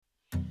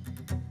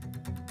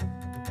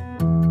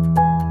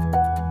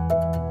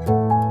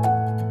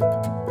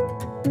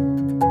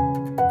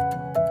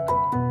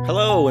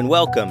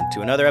welcome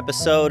to another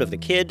episode of the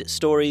Kid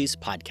Stories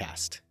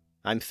Podcast.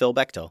 I'm Phil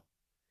Bechtel.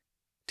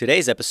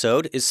 Today's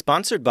episode is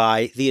sponsored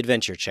by the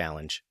Adventure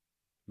Challenge,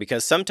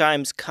 because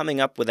sometimes coming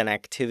up with an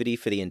activity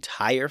for the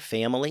entire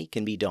family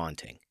can be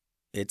daunting.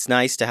 It's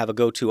nice to have a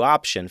go-to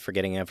option for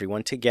getting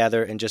everyone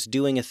together and just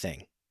doing a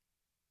thing.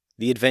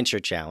 The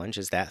Adventure Challenge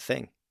is that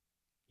thing.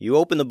 You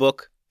open the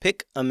book,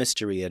 pick a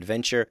mystery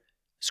adventure,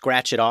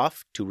 scratch it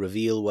off to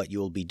reveal what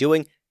you'll be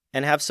doing,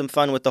 and have some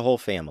fun with the whole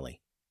family.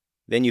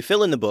 Then you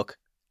fill in the book,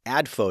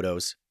 add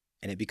photos,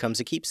 and it becomes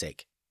a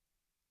keepsake.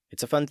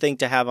 It's a fun thing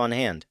to have on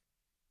hand.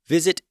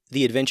 Visit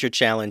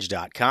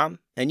theadventurechallenge.com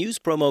and use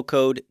promo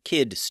code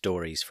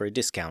KIDSTORIES for a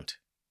discount.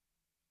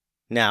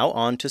 Now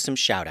on to some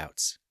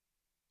shoutouts.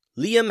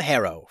 Liam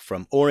Harrow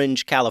from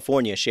Orange,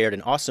 California shared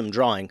an awesome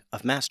drawing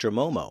of Master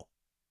Momo.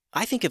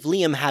 I think if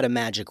Liam had a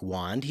magic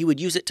wand, he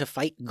would use it to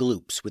fight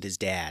gloops with his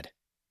dad.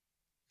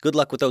 Good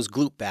luck with those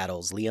gloop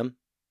battles, Liam.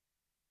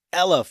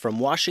 Ella from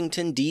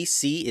Washington,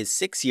 D.C. is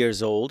 6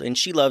 years old, and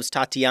she loves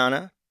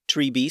Tatiana,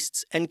 tree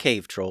beasts, and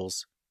cave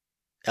trolls.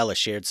 Ella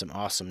shared some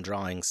awesome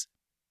drawings.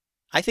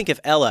 I think if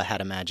Ella had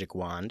a magic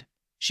wand,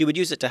 she would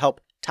use it to help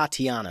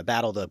Tatiana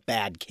battle the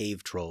bad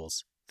cave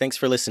trolls. Thanks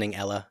for listening,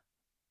 Ella.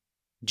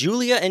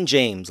 Julia and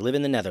James live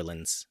in the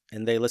Netherlands,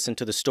 and they listen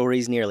to the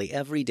stories nearly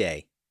every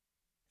day.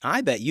 I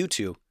bet you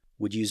two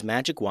would use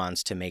magic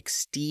wands to make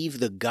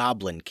Steve the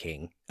Goblin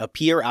King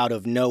appear out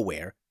of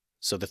nowhere,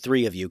 so the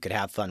three of you could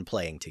have fun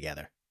playing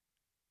together.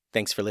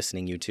 Thanks for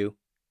listening, you two.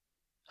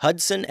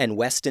 Hudson and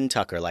Weston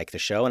Tucker like the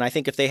show, and I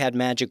think if they had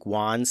magic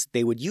wands,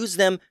 they would use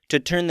them to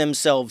turn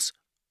themselves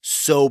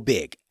so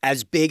big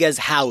as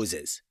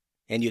houses,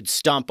 and you'd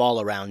stomp all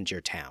around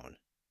your town.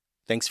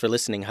 Thanks for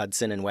listening,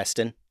 Hudson and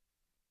Weston.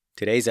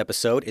 Today's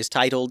episode is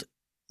titled,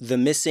 The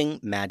Missing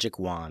Magic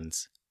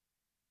Wands.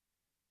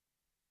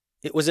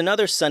 It was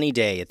another sunny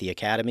day at the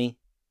academy.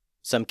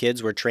 Some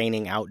kids were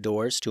training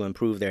outdoors to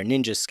improve their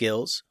ninja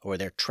skills, or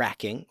their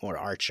tracking, or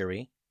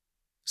archery.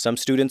 Some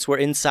students were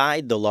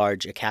inside the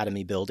large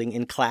academy building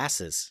in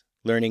classes,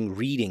 learning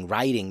reading,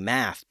 writing,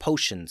 math,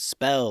 potions,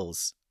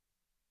 spells.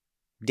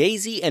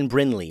 Daisy and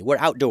Brinley were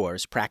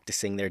outdoors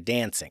practicing their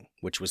dancing,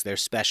 which was their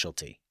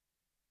specialty.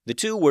 The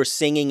two were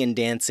singing and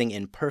dancing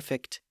in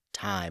perfect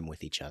time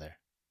with each other.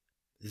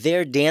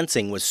 Their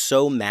dancing was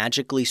so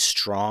magically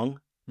strong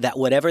that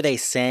whatever they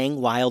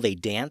sang while they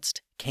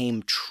danced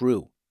came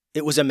true.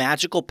 It was a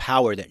magical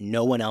power that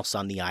no one else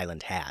on the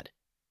island had.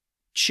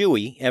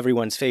 Chewy,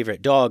 everyone's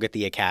favorite dog at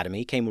the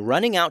academy, came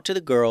running out to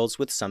the girls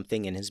with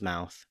something in his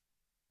mouth.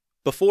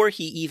 Before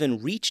he even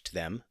reached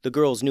them, the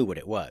girls knew what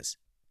it was.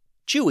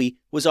 Chewy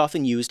was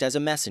often used as a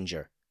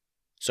messenger.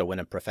 So when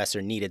a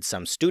professor needed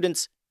some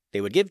students, they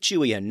would give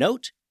Chewy a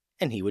note,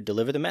 and he would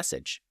deliver the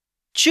message.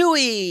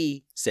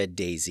 "Chewy!" said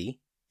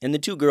Daisy, and the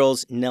two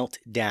girls knelt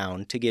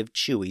down to give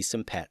Chewy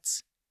some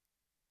pets.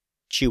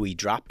 Chewy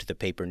dropped the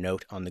paper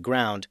note on the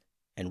ground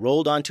and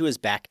rolled onto his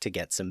back to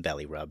get some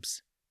belly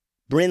rubs.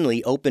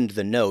 Brinley opened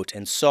the note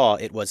and saw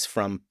it was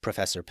from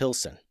Professor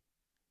Pilson.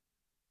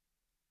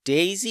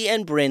 "Daisy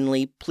and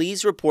Brinley,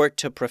 please report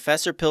to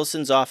Professor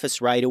Pilson's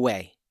office right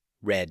away,"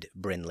 read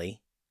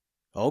Brinley.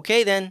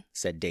 "Okay then,"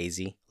 said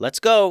Daisy. "Let's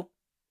go."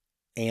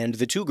 And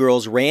the two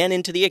girls ran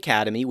into the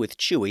academy with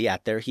Chewy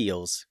at their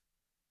heels.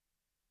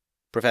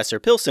 Professor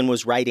Pilson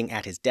was writing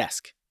at his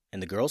desk, and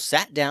the girls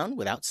sat down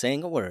without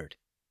saying a word.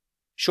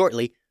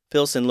 Shortly,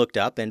 Pilson looked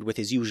up and, with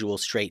his usual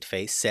straight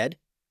face, said,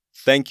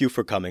 "Thank you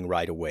for coming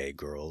right away,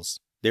 girls.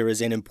 There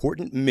is an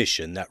important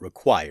mission that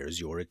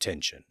requires your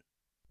attention."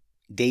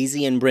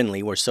 Daisy and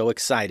Brinley were so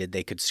excited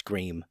they could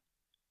scream.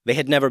 They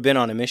had never been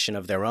on a mission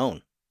of their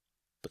own,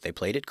 but they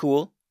played it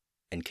cool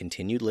and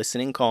continued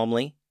listening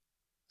calmly.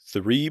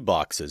 3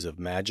 boxes of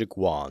magic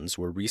wands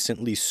were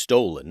recently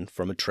stolen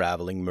from a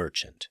traveling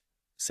merchant,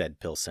 said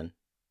Pilson.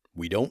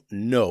 We don't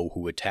know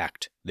who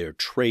attacked their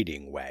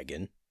trading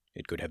wagon.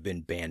 It could have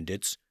been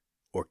bandits,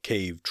 or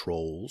cave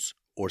trolls,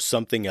 or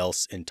something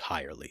else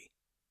entirely.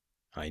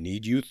 I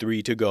need you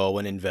 3 to go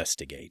and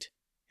investigate,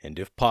 and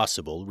if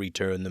possible,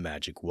 return the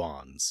magic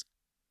wands.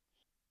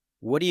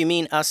 "What do you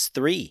mean, us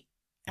 3?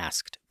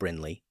 Asked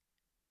Brinley.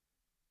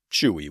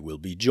 Chewy will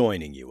be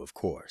joining you, of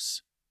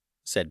course,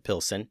 said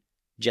Pilson,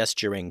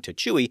 gesturing to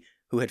Chewy,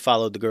 who had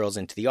followed the girls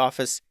into the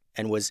office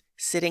and was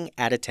sitting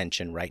at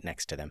attention right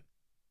next to them.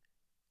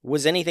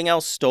 "Was anything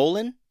else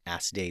stolen?"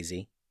 asked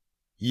Daisy.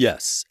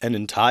 Yes, an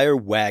entire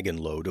wagon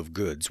load of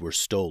goods were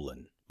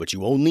stolen, but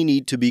you only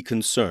need to be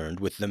concerned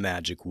with the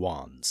magic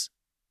wands.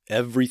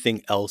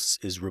 Everything else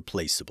is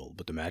replaceable,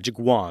 but the magic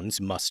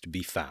wands must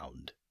be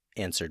found,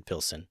 answered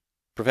Pilson.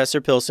 Professor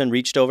Pilson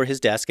reached over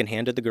his desk and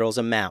handed the girls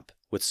a map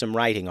with some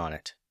writing on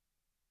it.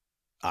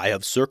 I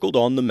have circled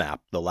on the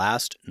map the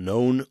last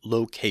known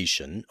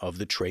location of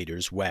the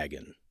trader's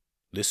wagon.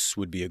 This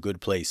would be a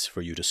good place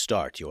for you to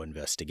start your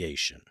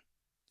investigation,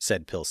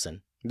 said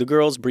Pilson. The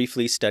girls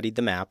briefly studied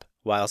the map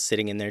while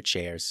sitting in their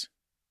chairs.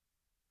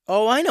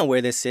 "Oh, I know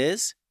where this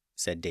is,"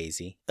 said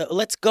Daisy.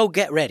 "Let's go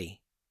get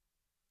ready."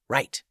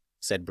 "Right,"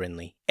 said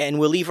Brinley. "And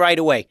we'll leave right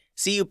away.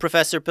 See you,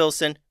 Professor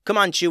Pilson. Come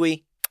on,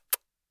 Chewy."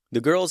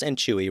 The girls and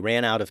Chewie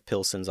ran out of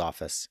Pilson's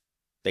office.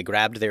 They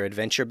grabbed their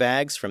adventure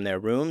bags from their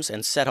rooms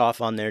and set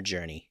off on their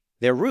journey.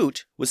 Their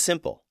route was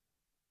simple.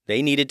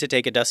 They needed to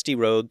take a dusty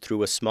road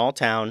through a small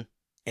town,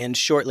 and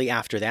shortly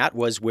after that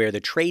was where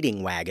the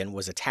trading wagon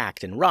was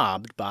attacked and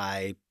robbed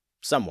by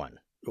someone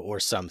or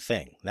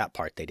something. That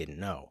part they didn't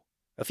know.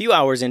 A few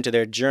hours into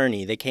their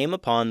journey, they came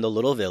upon the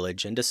little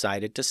village and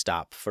decided to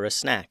stop for a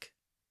snack.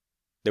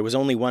 There was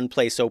only one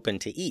place open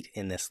to eat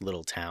in this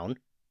little town,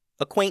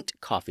 a quaint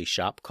coffee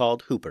shop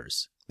called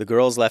Hooper's. The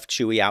girls left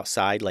Chewie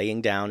outside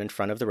laying down in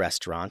front of the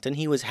restaurant, and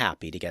he was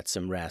happy to get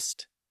some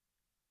rest.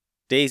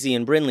 Daisy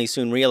and Brinley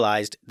soon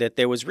realized that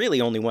there was really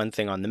only one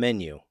thing on the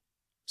menu,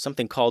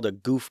 something called a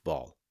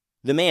goofball.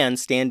 The man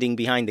standing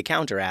behind the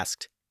counter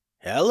asked,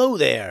 "Hello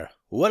there,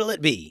 what'll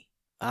it be?"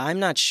 "I'm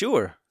not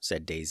sure,"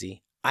 said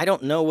Daisy. "I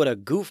don't know what a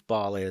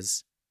goofball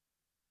is."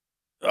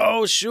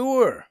 "Oh,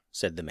 sure,"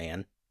 said the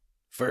man.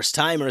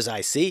 "First-timers,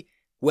 I see.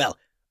 Well,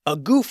 a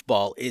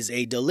goofball is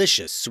a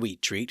delicious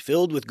sweet treat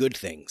filled with good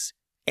things.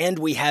 And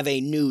we have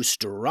a new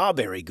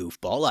strawberry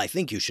goofball I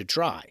think you should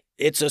try.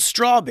 It's a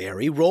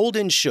strawberry rolled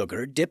in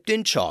sugar, dipped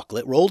in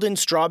chocolate, rolled in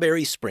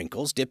strawberry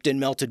sprinkles, dipped in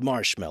melted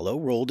marshmallow,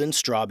 rolled in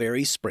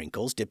strawberry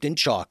sprinkles, dipped in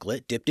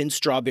chocolate, dipped in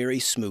strawberry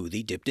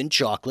smoothie, dipped in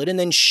chocolate, and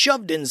then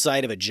shoved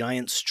inside of a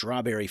giant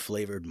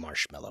strawberry-flavored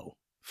marshmallow."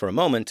 For a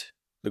moment,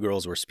 the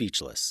girls were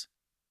speechless.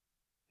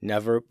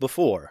 Never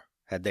before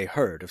had they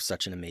heard of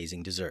such an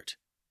amazing dessert.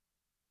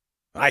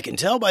 "I can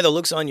tell by the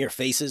looks on your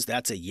faces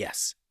that's a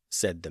yes,"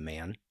 said the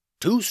man.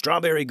 "2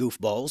 strawberry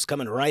goofballs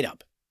coming right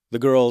up." The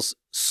girls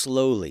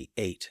slowly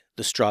ate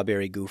the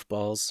strawberry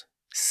goofballs,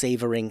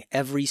 savoring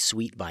every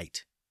sweet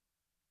bite.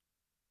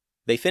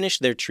 They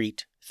finished their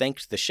treat,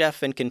 thanked the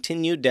chef, and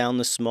continued down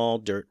the small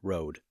dirt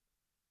road.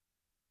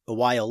 A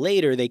while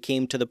later, they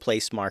came to the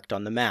place marked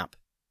on the map.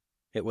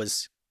 It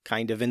was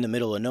kind of in the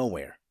middle of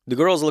nowhere. The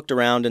girls looked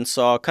around and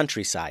saw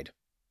countryside.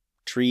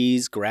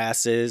 Trees,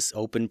 grasses,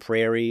 open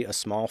prairie, a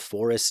small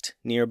forest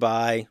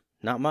nearby.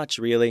 Not much,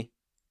 really.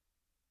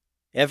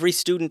 Every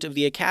student of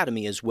the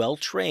academy is well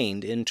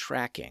trained in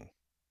tracking.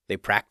 They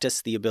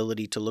practice the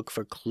ability to look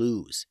for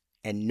clues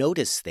and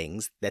notice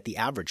things that the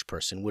average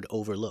person would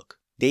overlook.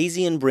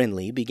 Daisy and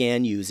Brinley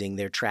began using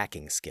their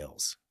tracking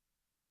skills.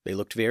 They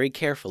looked very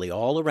carefully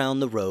all around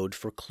the road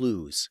for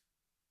clues.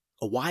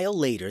 A while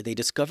later, they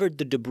discovered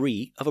the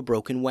debris of a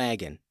broken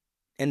wagon,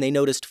 and they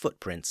noticed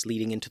footprints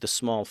leading into the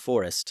small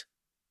forest.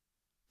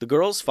 The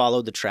girls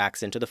followed the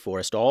tracks into the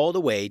forest all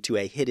the way to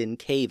a hidden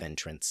cave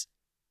entrance.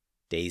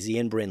 Daisy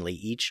and Brinley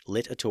each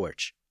lit a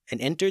torch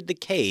and entered the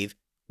cave,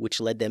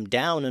 which led them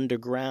down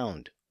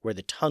underground, where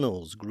the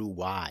tunnels grew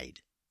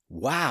wide.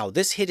 "Wow,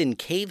 this hidden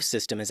cave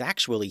system is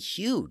actually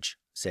huge,"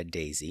 said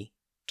Daisy.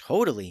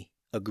 "Totally,"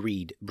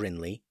 agreed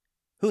Brinley.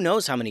 "Who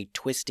knows how many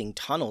twisting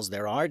tunnels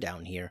there are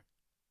down here?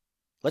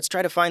 Let's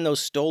try to find those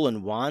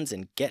stolen wands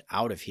and get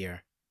out of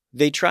here."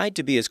 They tried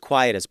to be as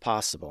quiet as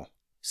possible,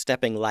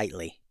 stepping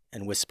lightly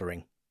and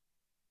whispering.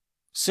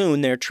 Soon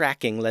their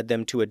tracking led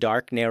them to a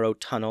dark, narrow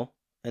tunnel,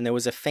 and there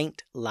was a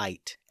faint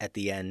light at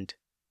the end.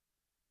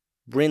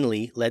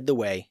 Brinley led the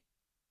way,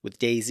 with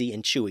Daisy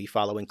and Chewie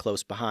following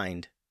close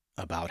behind.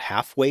 About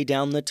halfway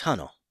down the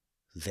tunnel,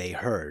 they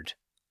heard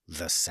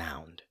the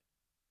sound.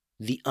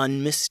 The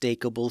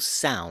unmistakable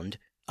sound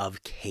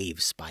of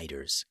cave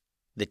spiders,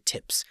 the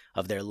tips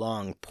of their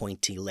long,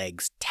 pointy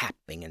legs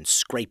tapping and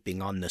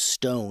scraping on the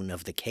stone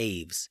of the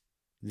caves.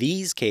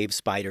 These cave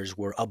spiders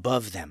were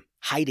above them,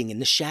 hiding in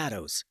the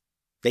shadows.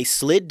 They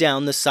slid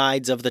down the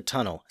sides of the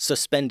tunnel,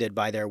 suspended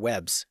by their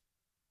webs.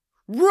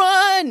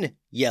 "Run!"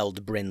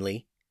 yelled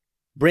Brinley.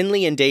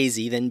 Brinley and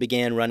Daisy then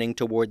began running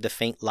toward the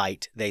faint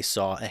light they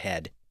saw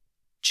ahead.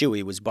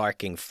 Chewie was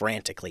barking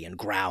frantically and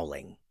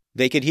growling.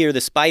 They could hear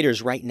the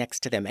spiders right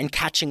next to them and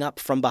catching up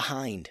from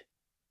behind.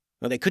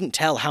 Well, they couldn't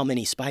tell how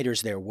many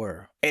spiders there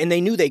were, and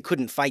they knew they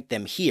couldn't fight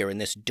them here in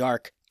this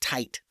dark,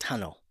 tight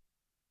tunnel.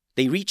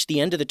 They reached the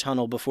end of the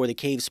tunnel before the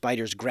cave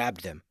spiders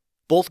grabbed them.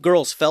 Both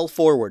girls fell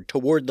forward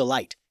toward the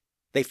light.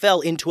 They fell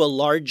into a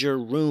larger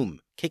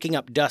room, kicking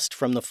up dust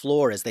from the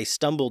floor as they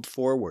stumbled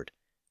forward,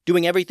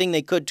 doing everything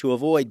they could to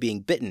avoid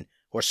being bitten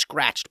or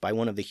scratched by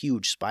one of the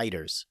huge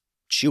spiders.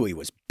 Chewie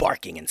was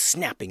barking and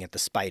snapping at the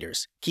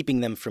spiders,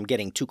 keeping them from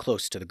getting too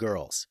close to the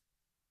girls.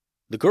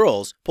 The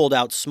girls pulled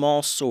out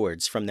small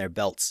swords from their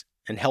belts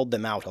and held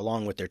them out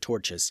along with their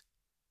torches.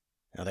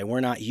 Now, they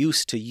were not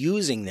used to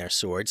using their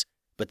swords,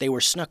 but they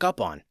were snuck up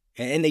on,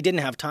 and they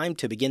didn't have time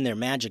to begin their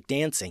magic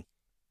dancing.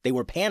 They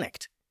were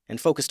panicked and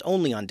focused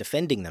only on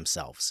defending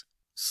themselves.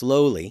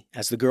 Slowly,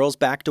 as the girls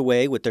backed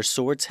away with their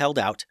swords held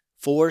out,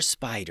 4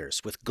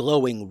 spiders with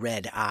glowing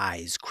red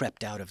eyes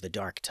crept out of the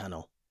dark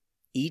tunnel.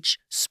 Each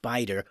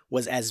spider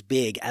was as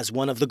big as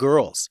one of the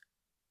girls.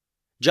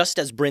 Just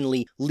as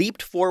Brinley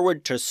leaped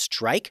forward to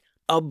strike,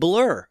 a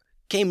blur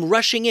came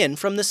rushing in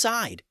from the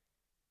side.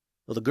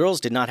 Well, the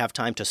girls did not have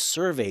time to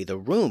survey the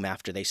room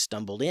after they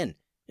stumbled in.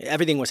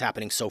 Everything was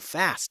happening so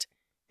fast,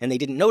 and they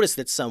didn't notice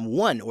that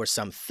someone or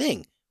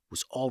something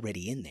was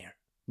already in there.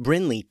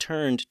 Brinley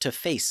turned to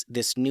face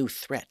this new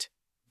threat,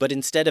 But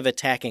instead of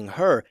attacking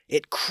her,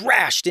 it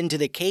crashed into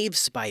the cave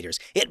spiders.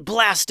 It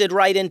blasted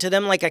right into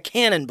them like a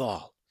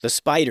cannonball. The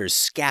spiders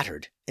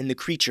scattered, and the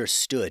creature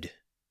stood.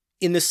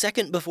 In the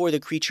second before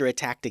the creature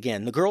attacked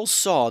again, the girls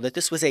saw that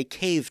this was a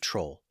cave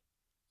troll.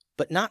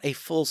 But not a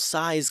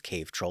full-size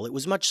cave troll. It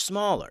was much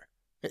smaller.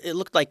 It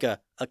looked like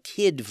a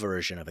kid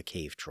version of a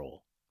cave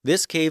troll.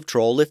 This cave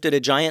troll lifted a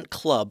giant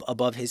club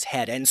above his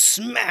head and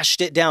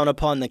smashed it down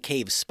upon the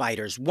cave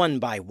spiders one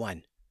by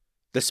one.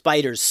 The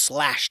spiders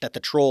slashed at the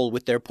troll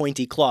with their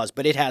pointy claws,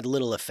 but it had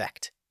little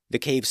effect. The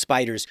cave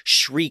spiders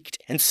shrieked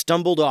and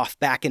stumbled off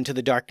back into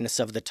the darkness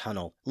of the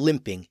tunnel,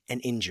 limping and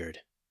injured.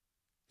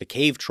 The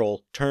cave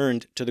troll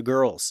turned to the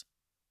girls.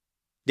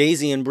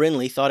 Daisy and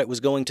Brinley thought it was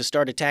going to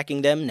start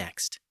attacking them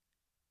next.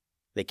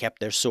 They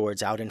kept their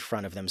swords out in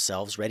front of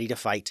themselves, ready to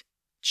fight.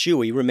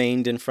 Chewie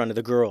remained in front of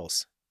the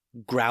girls,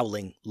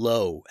 growling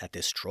low at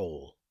this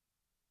troll.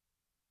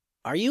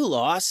 "Are you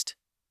lost?"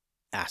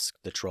 asked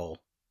the troll.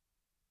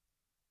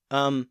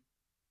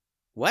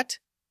 What?"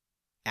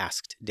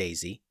 asked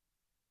Daisy.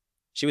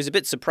 She was a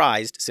bit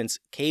surprised, since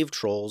cave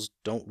trolls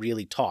don't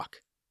really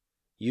talk.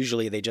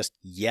 Usually they just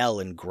yell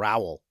and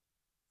growl.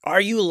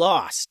 "Are you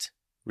lost?"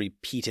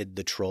 repeated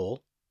the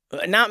troll.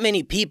 "Not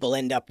many people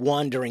end up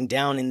wandering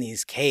down in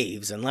these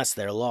caves unless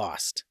they're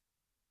lost."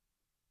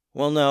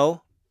 "Well,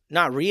 no,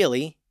 not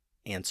really,"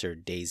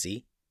 answered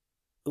Daisy.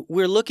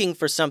 "We're looking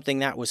for something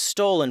that was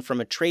stolen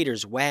from a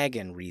trader's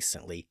wagon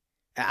recently.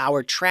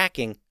 Our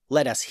tracking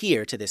led us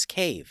here to this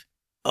cave."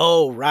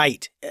 "Oh,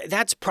 right.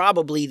 That's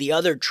probably the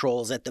other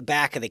trolls at the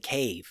back of the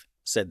cave,"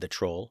 said the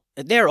troll.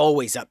 "They're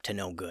always up to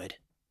no good."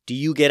 "Do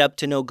you get up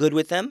to no good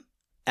with them?"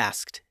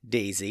 asked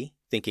Daisy,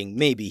 thinking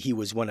maybe he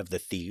was one of the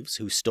thieves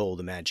who stole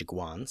the magic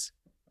wands.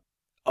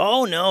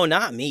 "Oh, no,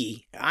 not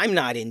me. I'm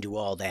not into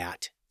all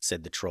that,"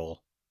 said the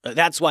troll.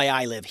 "That's why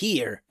I live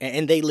here,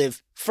 and they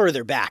live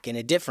further back in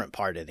a different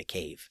part of the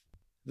cave."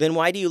 "Then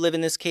why do you live in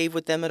this cave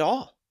with them at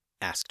all?"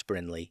 asked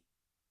Brinley.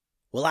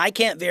 "Well, I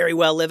can't very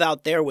well live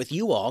out there with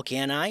you all,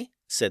 can I?"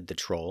 said the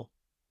troll.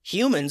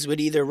 "Humans would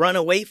either run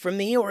away from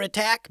me or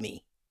attack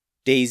me."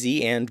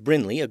 Daisy and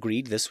Brinley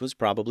agreed this was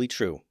probably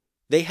true.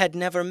 They had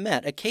never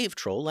met a cave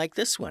troll like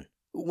this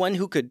one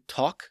who could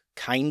talk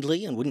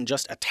kindly and wouldn't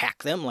just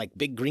attack them like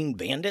big green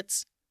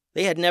bandits.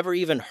 They had never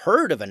even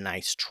heard of a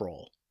nice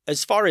troll.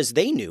 As far as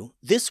they knew,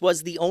 this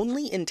was the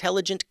only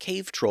intelligent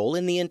cave troll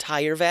in the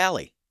entire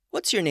valley.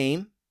 "What's your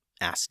name?"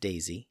 asked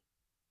Daisy.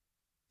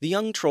 The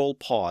young troll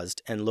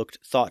paused and looked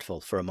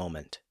thoughtful for a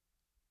moment.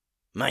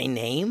 "My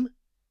name?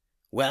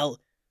 Well,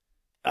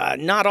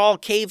 not all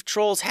cave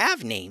trolls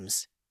have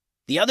names.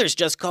 The others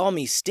just call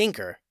me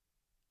Stinker.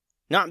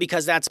 Not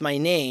because that's my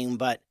name,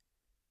 but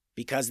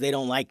because they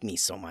don't like me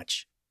so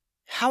much."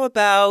 "How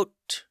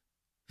about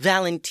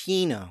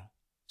Valentino?"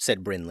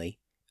 said Brinley.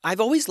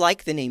 "I've always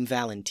liked the name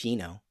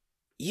Valentino."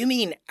 "You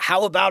mean,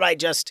 how about I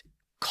just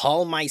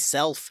call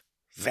myself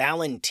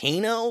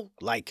Valentino?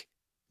 Like,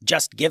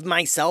 just give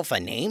myself a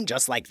name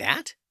just like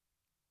that?"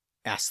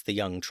 asked the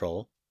young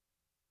troll.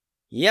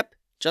 "Yep,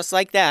 just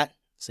like that,"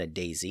 said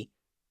Daisy.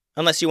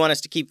 "Unless you want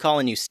us to keep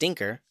calling you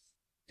Stinker."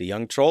 The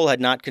young troll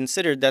had not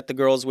considered that the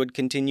girls would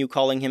continue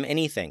calling him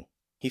anything.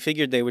 He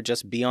figured they would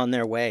just be on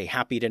their way,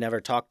 happy to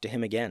never talk to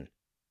him again.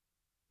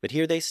 But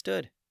here they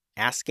stood,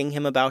 asking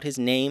him about his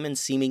name and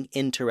seeming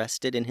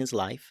interested in his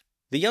life.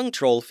 The young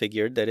troll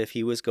figured that if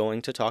he was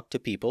going to talk to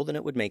people, then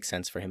it would make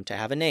sense for him to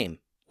have a name.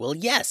 "Well,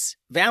 yes,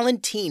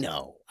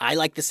 Valentino. I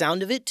like the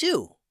sound of it,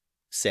 too,"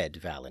 said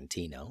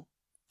Valentino.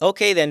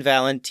 "Okay then,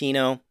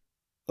 Valentino.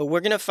 We're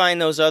going to find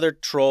those other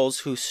trolls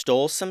who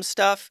stole some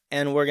stuff,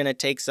 and we're going to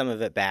take some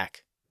of it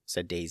back,"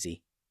 said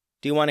Daisy.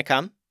 "Do you want to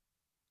come?"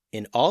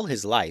 In all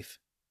his life,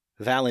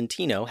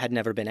 Valentino had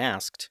never been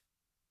asked,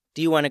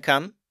 "Do you want to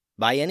come?"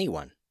 by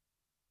anyone.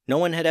 No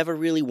one had ever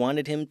really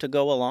wanted him to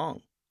go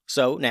along.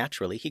 So,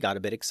 naturally, he got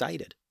a bit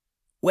excited.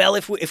 "Well,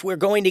 if we're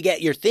going to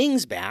get your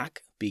things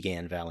back,"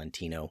 began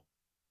Valentino,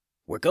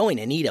 "we're going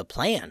to need a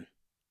plan."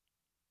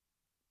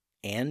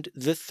 And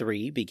the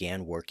three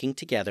began working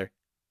together,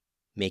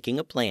 making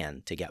a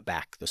plan to get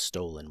back the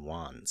stolen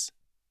wands.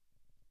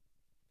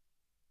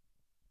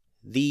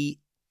 The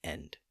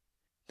end.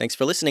 Thanks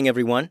for listening,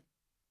 everyone.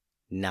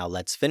 Now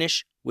let's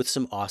finish with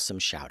some awesome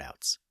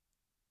shout-outs.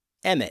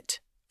 Emmett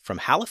from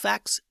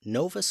Halifax,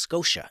 Nova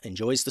Scotia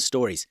enjoys the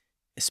stories,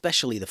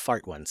 especially the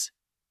fart ones.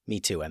 Me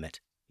too, Emmett.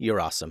 You're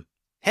awesome.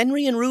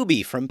 Henry and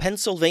Ruby from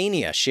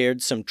Pennsylvania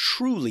shared some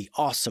truly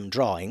awesome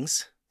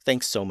drawings.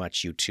 Thanks so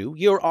much, you two.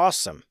 You're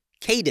awesome.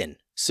 Caden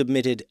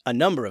submitted a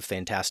number of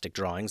fantastic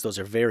drawings. Those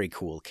are very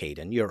cool,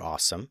 Caden. You're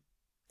awesome.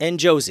 And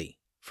Josie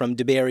from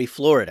DeBary,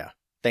 Florida.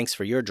 Thanks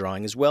for your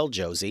drawing as well,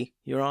 Josie.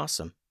 You're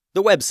awesome.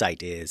 The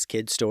website is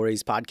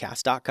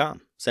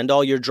kidstoriespodcast.com. Send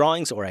all your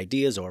drawings or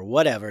ideas or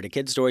whatever to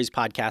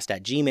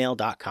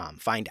kidstoriespodcast@gmail.com.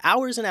 Find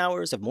hours and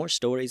hours of more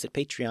stories at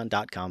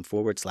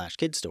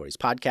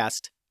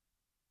patreon.com/kidstoriespodcast.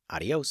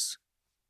 Adios.